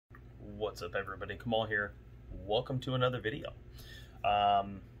What's up, everybody? Kamahl here. Welcome to another video. So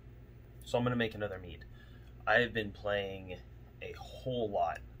I'm going to make another mead. I've been playing a whole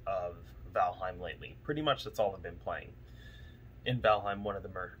lot of Valheim lately. Pretty much that's all I've been playing. In Valheim, one of the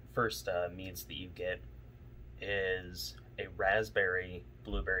first meads that you get is a raspberry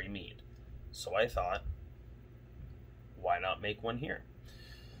blueberry mead. So I thought, why not make one here?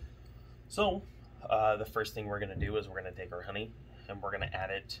 So the first thing we're going to do is we're going to take our honey and we're going to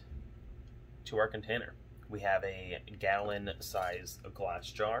add it to our container. We have a gallon-sized glass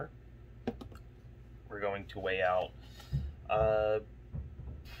jar. We're going to weigh out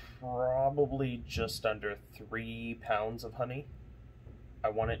probably just under 3 pounds of honey. I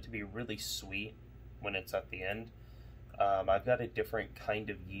want it to be really sweet when it's at the end. I've got a different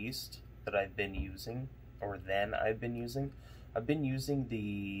kind of yeast that I've been using, or then I've been using. I've been using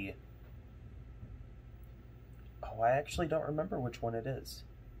the... Oh, I actually don't remember which one it is.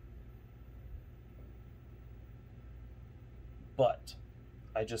 But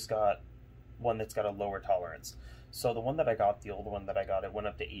I just got one that's got a lower tolerance. So the one that I got, the old one that I got, it went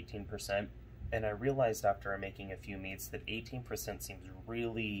up to 18%. And I realized after making a few meads that 18% seems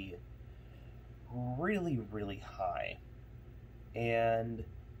really, really high. And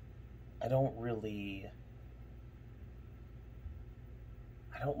I don't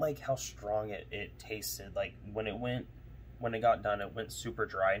like how strong it tasted. Like when it got done, it went super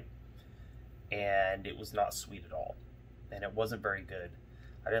dry and it was not sweet at all. And it wasn't very good.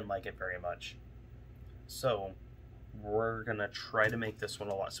 I didn't like it very much. So we're gonna try to make this one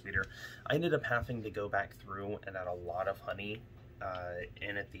a lot sweeter. I ended up having to go back through and add a lot of honey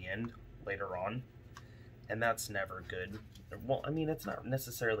in at the end later on. And that's never good. Well, I mean, it's not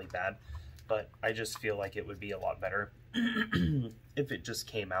necessarily bad, but I just feel like it would be a lot better if it just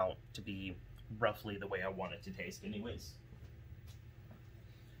came out to be roughly the way I want it to taste anyways.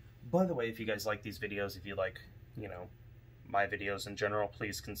 By the way, if you guys like these videos, if you like, you know, my videos in general,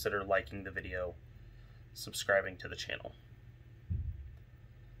 please consider liking the video, subscribing to the channel.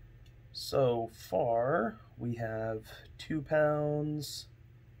 So far, we have 2 pounds.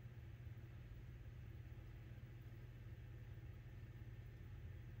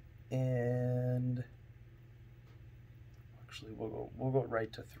 And actually, we'll go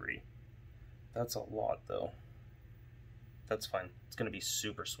right to 3. That's a lot, though. That's fine. It's gonna be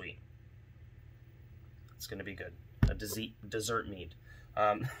super sweet. It's gonna be good. A dessert mead.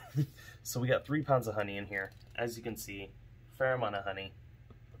 So we got 3 pounds of honey in here. As you can see, fair amount of honey.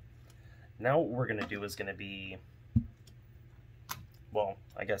 Now what we're gonna do is gonna be, well,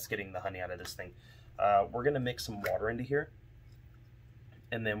 I guess getting the honey out of this thing. We're gonna mix some water into here.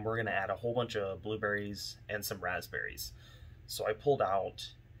 And then we're gonna add a whole bunch of blueberries and some raspberries. So I pulled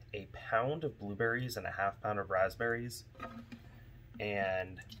out 1 pound of blueberries and 1/2 pound of raspberries.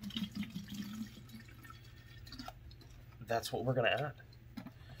 And that's what we're gonna add.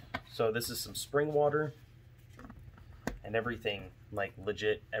 So this is some spring water and everything, like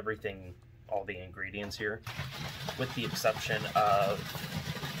legit everything, all the ingredients here, with the exception of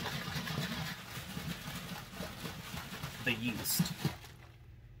the yeast.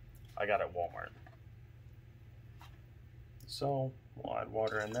 I got at Walmart. So we'll add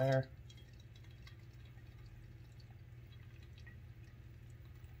water in there.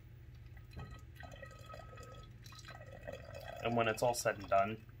 And when it's all said and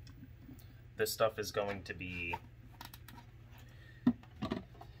done, this stuff is going to be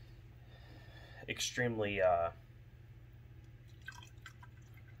extremely, I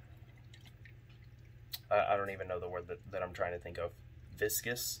don't even know the word that I'm trying to think of.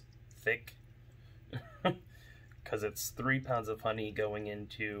 Viscous, thick, because it's 3 pounds of honey going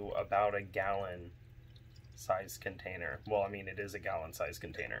into about a gallon size container. Well, I mean, it is a gallon size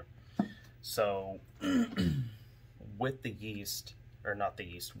container. So with the yeast, or not the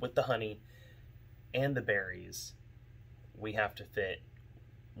yeast, with the honey and the berries, we have to fit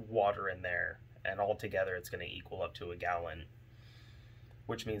water in there, and altogether it's going to equal up to a gallon,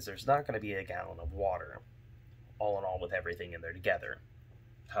 which means there's not going to be a gallon of water all in all with everything in there together.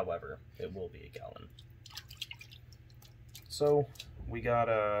 However, it will be a gallon. So we got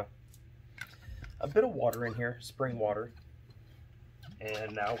a bit of water in here, spring water,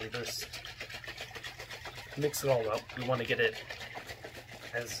 and now we just mix it all up. We want to get it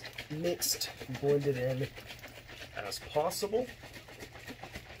as mixed, blended in as possible.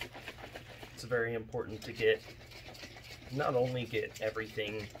 It's very important to not only get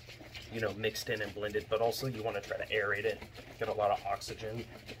everything, you know, mixed in and blended, but also you want to try to aerate it, get a lot of oxygen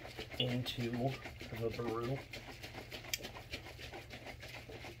into the brew.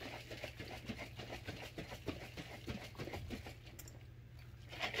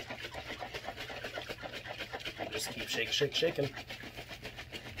 just keep shaking.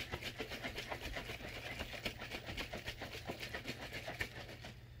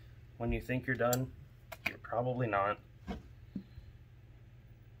 When you think you're done, you're probably not.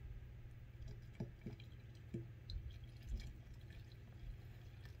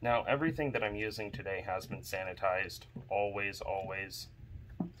 Now, everything that I'm using today has been sanitized, always.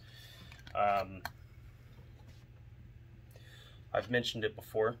 I've mentioned it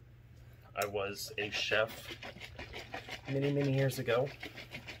before. I was a chef many years ago.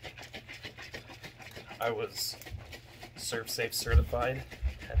 I was ServSafe certified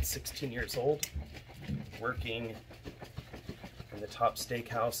at 16 years old, working in the top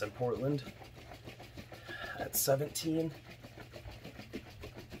steakhouse in Portland at 17.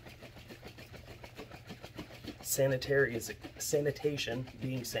 Sanitation,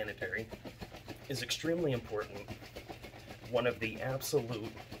 being sanitary, is extremely important. One of the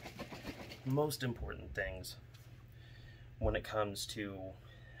absolute most important things when it comes to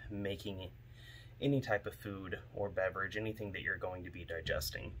making any type of food or beverage, anything that you're going to be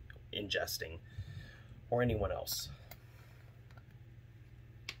ingesting, or anyone else.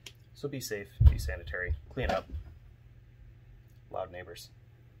 So be safe, be sanitary, clean up. Loud neighbors.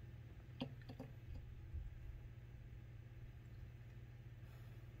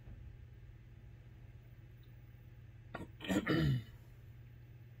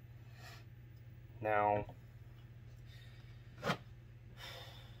 Now,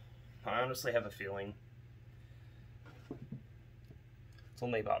 I honestly have a feeling it's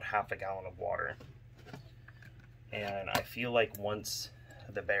only about half a gallon of water, and I feel like once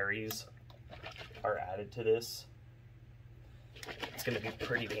the berries are added to this, it's going to be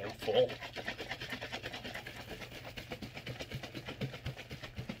pretty damn full.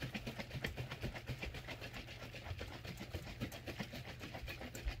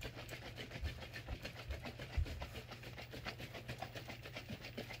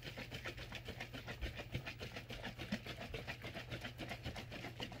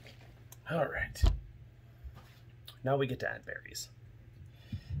 All right, now we get to add berries.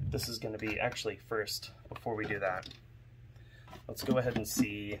 This is going to be, actually first, before we do that, let's go ahead and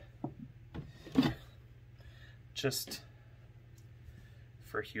see, just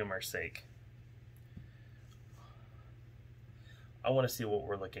for humor's sake, I want to see what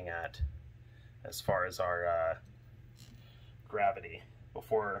we're looking at as far as our gravity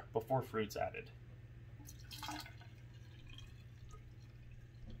before fruit's added.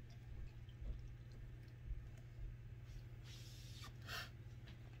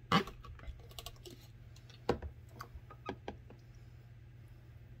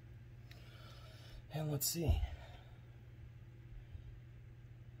 And let's see.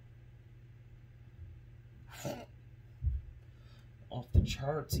 Off the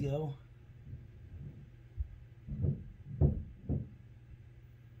charts, yo.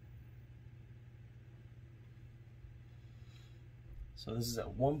 So this is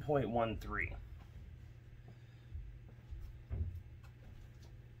at 1.13.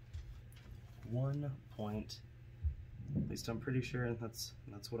 At least I'm pretty sure that's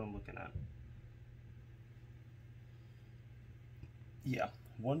what I'm looking at. Yeah,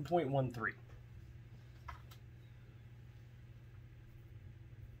 1.13.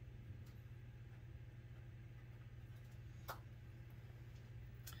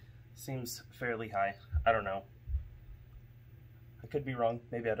 Seems fairly high. I don't know. I could be wrong.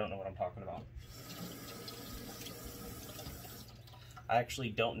 Maybe I don't know what I'm talking about. I actually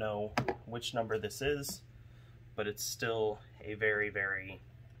don't know which number this is, but it's still a very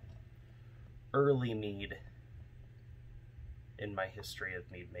early mead in my history of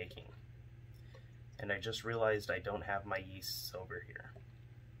mead making. And I just realized I don't have my yeasts over here.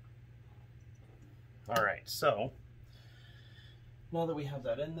 Alright, so now that we have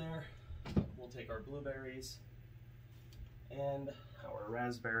that in there, we'll take our blueberries and our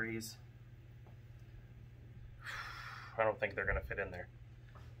raspberries. I don't think they're going to fit in there.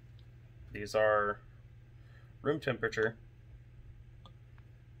 These are room temperature.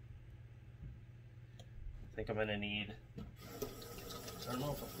 I think I'm going to need, I don't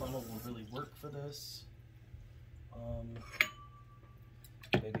know if a funnel will really work for this.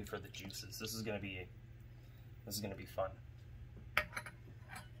 Maybe for the juices. This is going to be fun.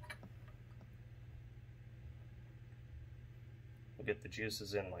 We'll get the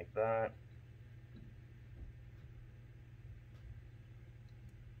juices in like that.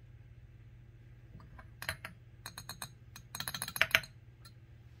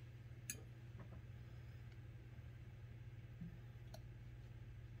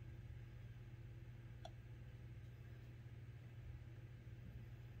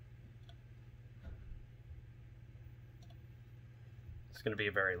 It's going to be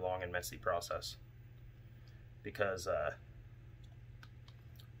a very long and messy process because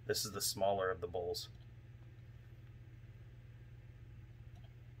this is the smaller of the bowls.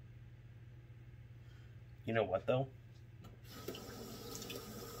 You know what though?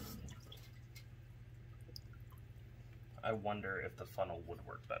 I wonder if the funnel would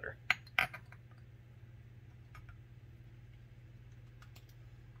work better.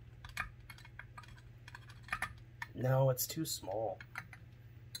 No, it's too small.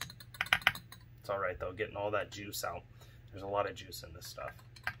 It's alright though, getting all that juice out. There's a lot of juice in this stuff.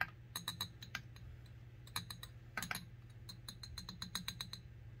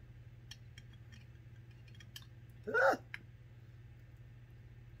 Ah!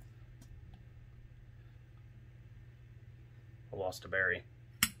 I lost a berry.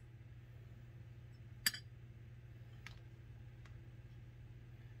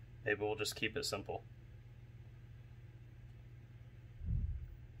 Maybe we'll just keep it simple.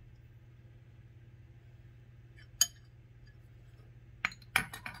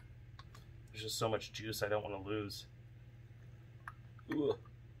 There's just so much juice I don't want to lose. Ooh.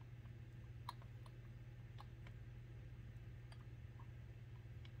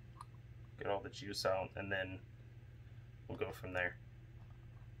 Get all the juice out and then we'll go from there.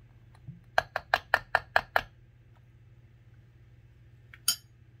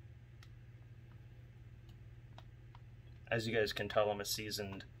 As you guys can tell, I'm a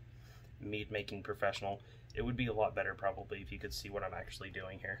seasoned mead making professional. It would be a lot better probably if you could see what I'm actually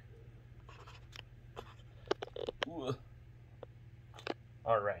doing here. Ooh.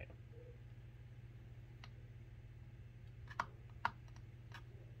 All right.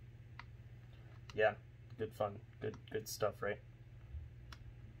 Yeah, good fun. Good stuff, right?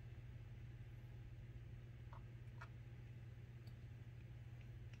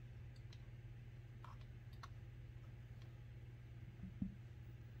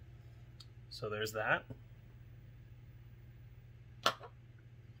 So there's that.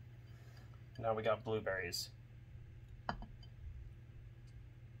 Now we got blueberries.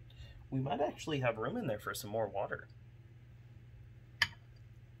 We might actually have room in there for some more water.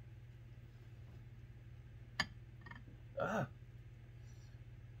 Ah.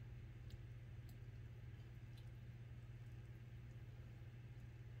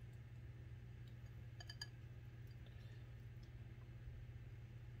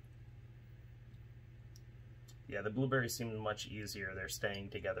 Yeah, the blueberries seem much easier. They're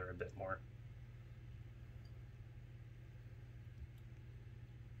staying together a bit more.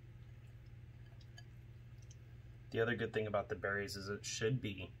 The other good thing about the berries is it should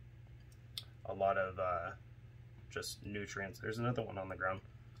be a lot of just nutrients. There's another one on the ground.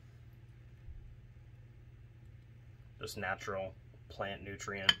 Just natural plant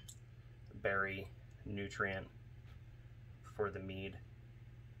nutrient, berry nutrient for the mead.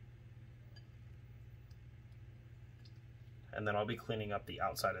 And then I'll be cleaning up the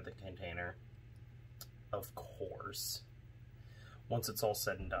outside of the container, of course, once it's all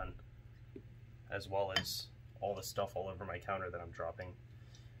said and done, as well as all the stuff all over my counter that I'm dropping.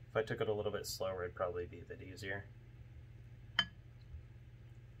 If I took it a little bit slower, it'd probably be a bit easier.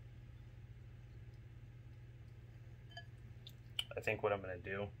 I think what I'm going to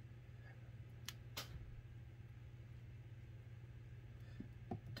do,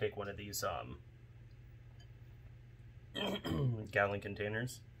 take one of these gallon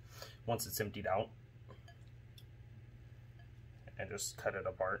containers once it's emptied out and just cut it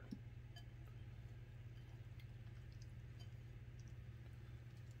apart.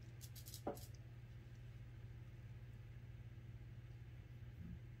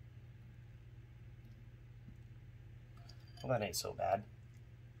 Well, that ain't so bad.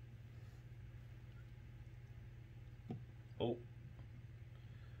 Oh,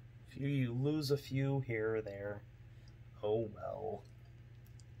 if you lose a few here or there, oh well.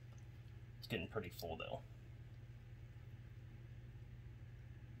 It's getting pretty full though.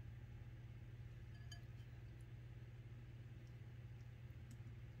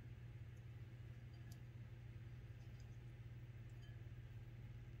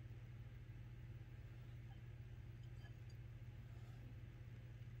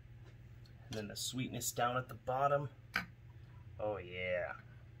 And then the sweetness down at the bottom. Oh yeah.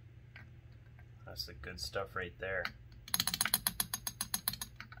 That's the good stuff right there.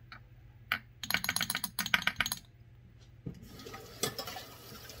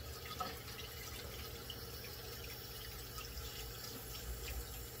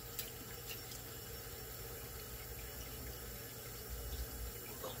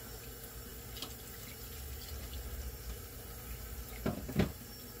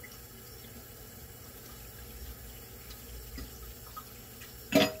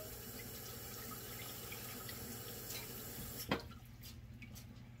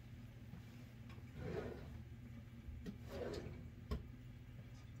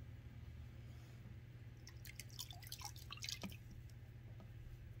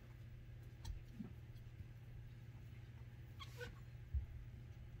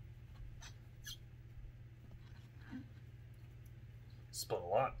 split a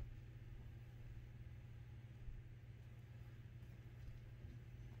lot.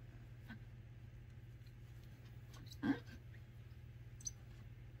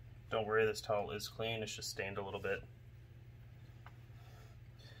 Don't worry, this towel is clean, it's just stained a little bit.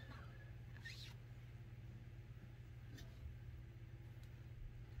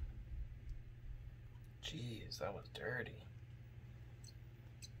 Jeez, that was dirty.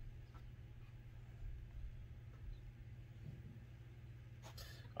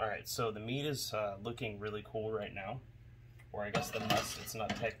 Alright, so the mead is looking really cool right now. Or I guess the must, it's not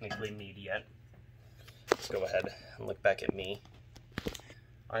technically mead yet. Let's go ahead and look back at me.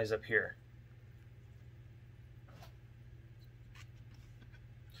 Eyes up here.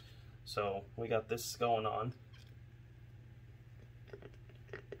 So we got this going on.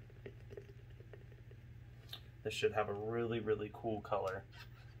 This should have a really, really cool color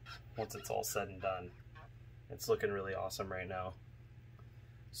once it's all said and done. It's looking really awesome right now.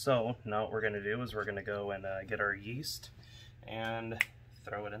 So now what we're going to do is we're going to go and get our yeast and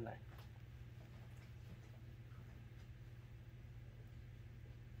throw it in there.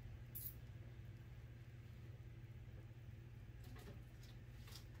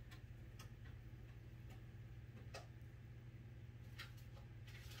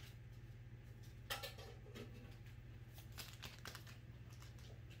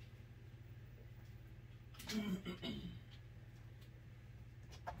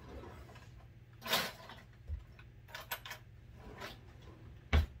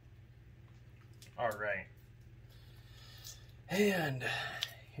 All right, and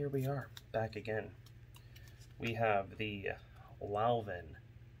here we are back again. We have the Lalvin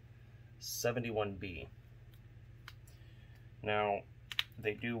 71B. Now,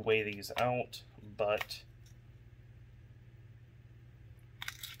 they do weigh these out, but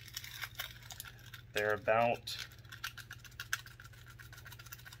they're about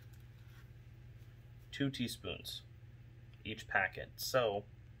 2 teaspoons each packet. So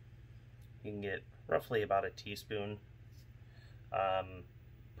you can get roughly about a teaspoon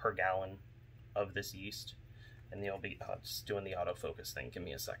per gallon of this yeast. And you'll be just doing the autofocus thing. Give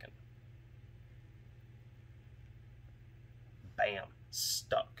me a second. Bam,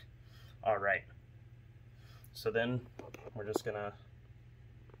 stuck. All right. So then we're just gonna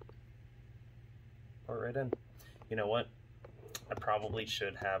pour it right in. You know what? I probably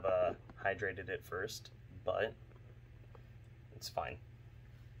should have hydrated it first, but it's fine.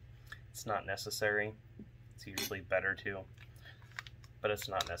 It's not necessary. It's usually better to, but it's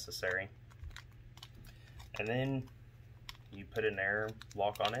not necessary. And then you put an air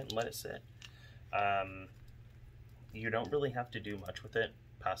lock on it and let it sit. You don't really have to do much with it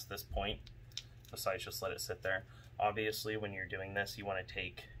past this point, besides just let it sit there. Obviously, when you're doing this, you want to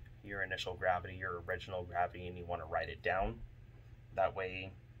take your initial gravity, your original gravity, and you want to write it down. That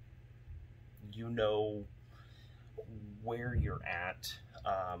way, you know where you're at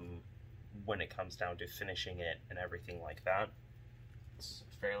when it comes down to finishing it and everything like that. It's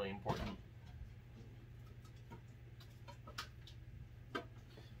fairly important.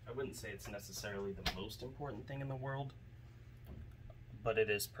 I wouldn't say it's necessarily the most important thing in the world, but it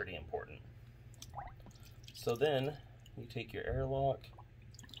is pretty important. So then you take your airlock,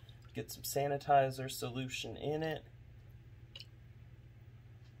 get some sanitizer solution in it.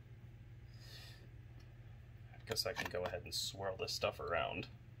 I guess I can go ahead and swirl this stuff around.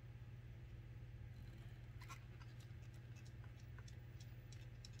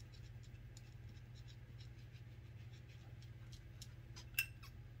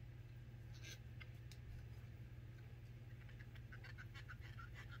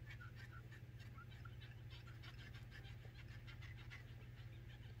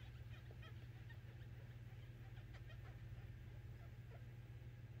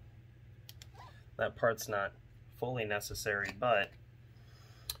 That part's not fully necessary, but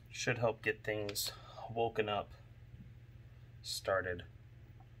should help get things woken up, started,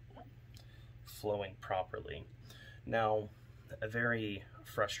 flowing properly. Now, a very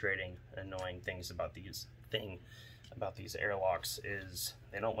frustrating, annoying about these airlocks is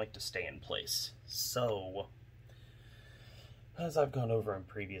they don't like to stay in place. So, as I've gone over in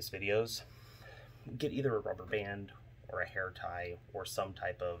previous videos, get either a rubber band or a hair tie or some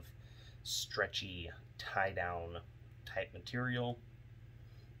type of stretchy tie down type material.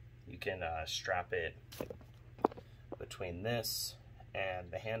 You can strap it between this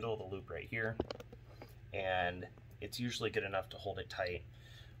and the handle, the loop right here, and it's usually good enough to hold it tight.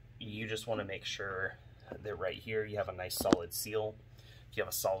 You just want to make sure that right here you have a nice solid seal. If you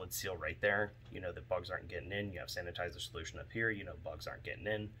have a solid seal right there, you know that bugs aren't getting in. You have sanitizer solution up here, you know bugs aren't getting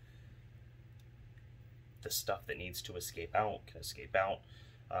in. the stuff that needs to escape out can escape out,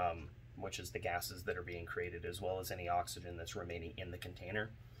 which is the gases that are being created, as well as any oxygen that's remaining in the container.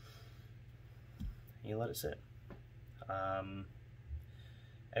 You let it sit.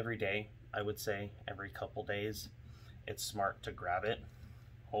 Every day, I would say, every couple days, it's smart to grab it,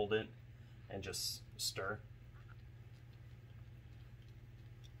 hold it, and just stir.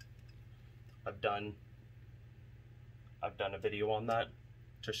 I've done a video on that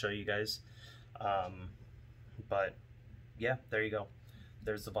to show you guys, but yeah, there you go.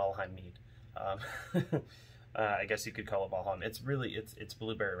 There's the Valheim Mead. I guess you could call it Valheim. It's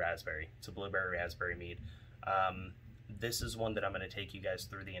blueberry raspberry. It's a blueberry raspberry mead. This is one that I'm going to take you guys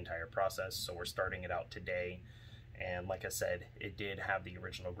through the entire process. So we're starting it out today, and like I said, it did have the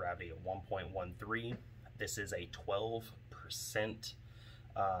original gravity of 1.13. This is a 12%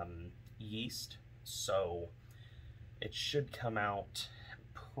 yeast, so it should come out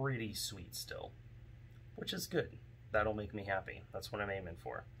pretty sweet still, which is good. That'll make me happy. That's what I'm aiming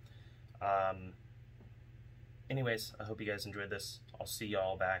for. Anyways, I hope you guys enjoyed this. I'll see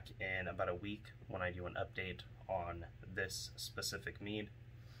y'all back in about a week when I do an update on this specific mead.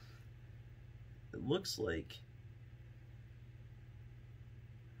 It looks like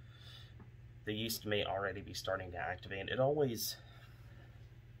the yeast may already be starting to activate. It always...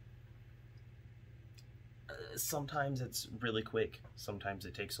 sometimes it's really quick. Sometimes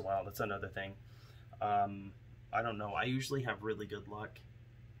it takes a while. That's another thing. I don't know. I usually have really good luck.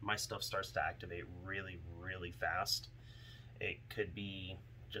 My stuff starts to activate really, really fast. It could be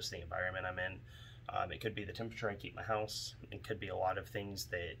just the environment I'm in. It could be the temperature I keep my house. It could be a lot of things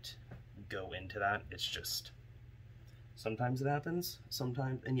that go into that. It's just, sometimes it happens,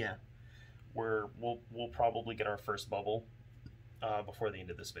 sometimes, and yeah, we'll probably get our first bubble before the end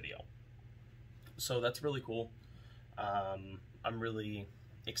of this video. So that's really cool. I'm really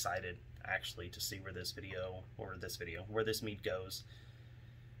excited actually to see where this mead goes.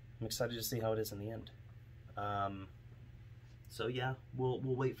 I'm excited to see how it is in the end. So yeah, we'll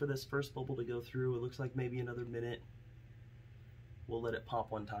wait for this first bubble to go through. It looks like maybe another minute. We'll let it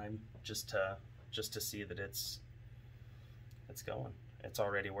pop one time just to see that it's going. It's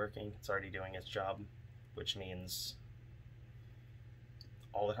already working. It's already doing its job, which means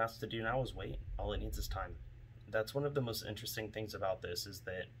all it has to do now is wait. All it needs is time. That's one of the most interesting things about this, is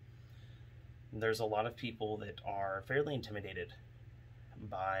that there's a lot of people that are fairly intimidated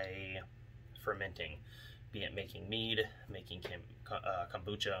by fermenting, be it making mead, making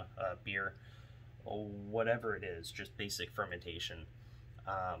kombucha, beer, or whatever it is, just basic fermentation.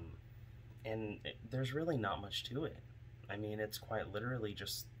 And there's really not much to it. I mean, it's quite literally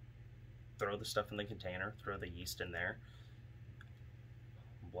just throw the stuff in the container, throw the yeast in there,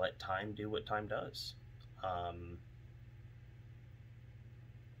 let time do what time does.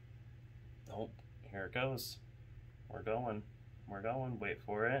 Oh, here it goes. We're going. Wait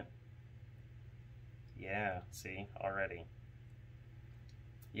for it. Yeah, see, already.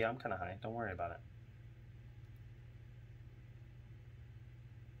 Yeah, I'm kind of high. Don't worry about it.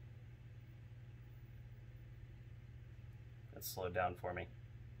 It slowed down for me.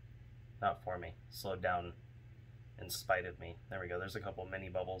 Not for me. Slowed down in spite of me. There we go. There's a couple mini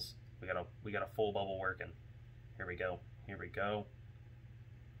bubbles. We got a full bubble working. Here we go. Here we go.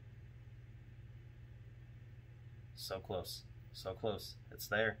 So close. So close. It's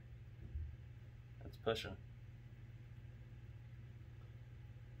there. It's pushing.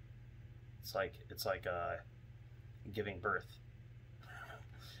 It's like giving birth.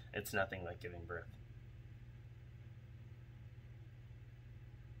 It's nothing like giving birth.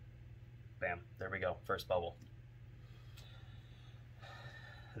 Bam. There we go. First bubble.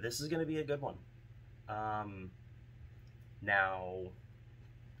 This is going to be a good one. Now,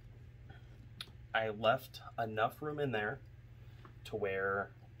 I left enough room in there to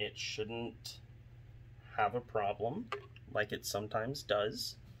where it shouldn't have a problem like it sometimes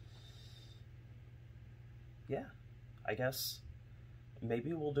does. Yeah, I guess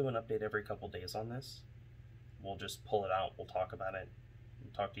maybe we'll do an update every couple days on this. We'll just pull it out, we'll talk about it,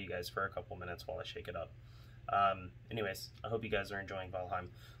 and talk to you guys for a couple minutes while I shake it up. Anyways, I hope you guys are enjoying Valheim.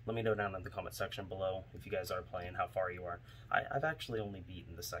 Let me know down in the comment section below if you guys are playing, how far you are. I've actually only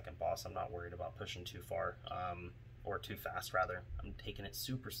beaten the second boss. I'm not worried about pushing too far, or too fast rather. I'm taking it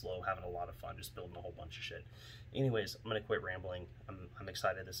super slow, having a lot of fun, just building a whole bunch of shit. Anyways, I'm gonna quit rambling. I'm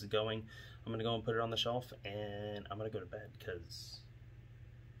excited this is going. I'm gonna go and put it on the shelf, and I'm gonna go to bed because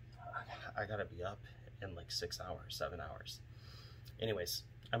I gotta be up in like 6 hours, 7 hours. Anyways,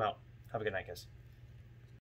 I'm out. Have a good night, guys.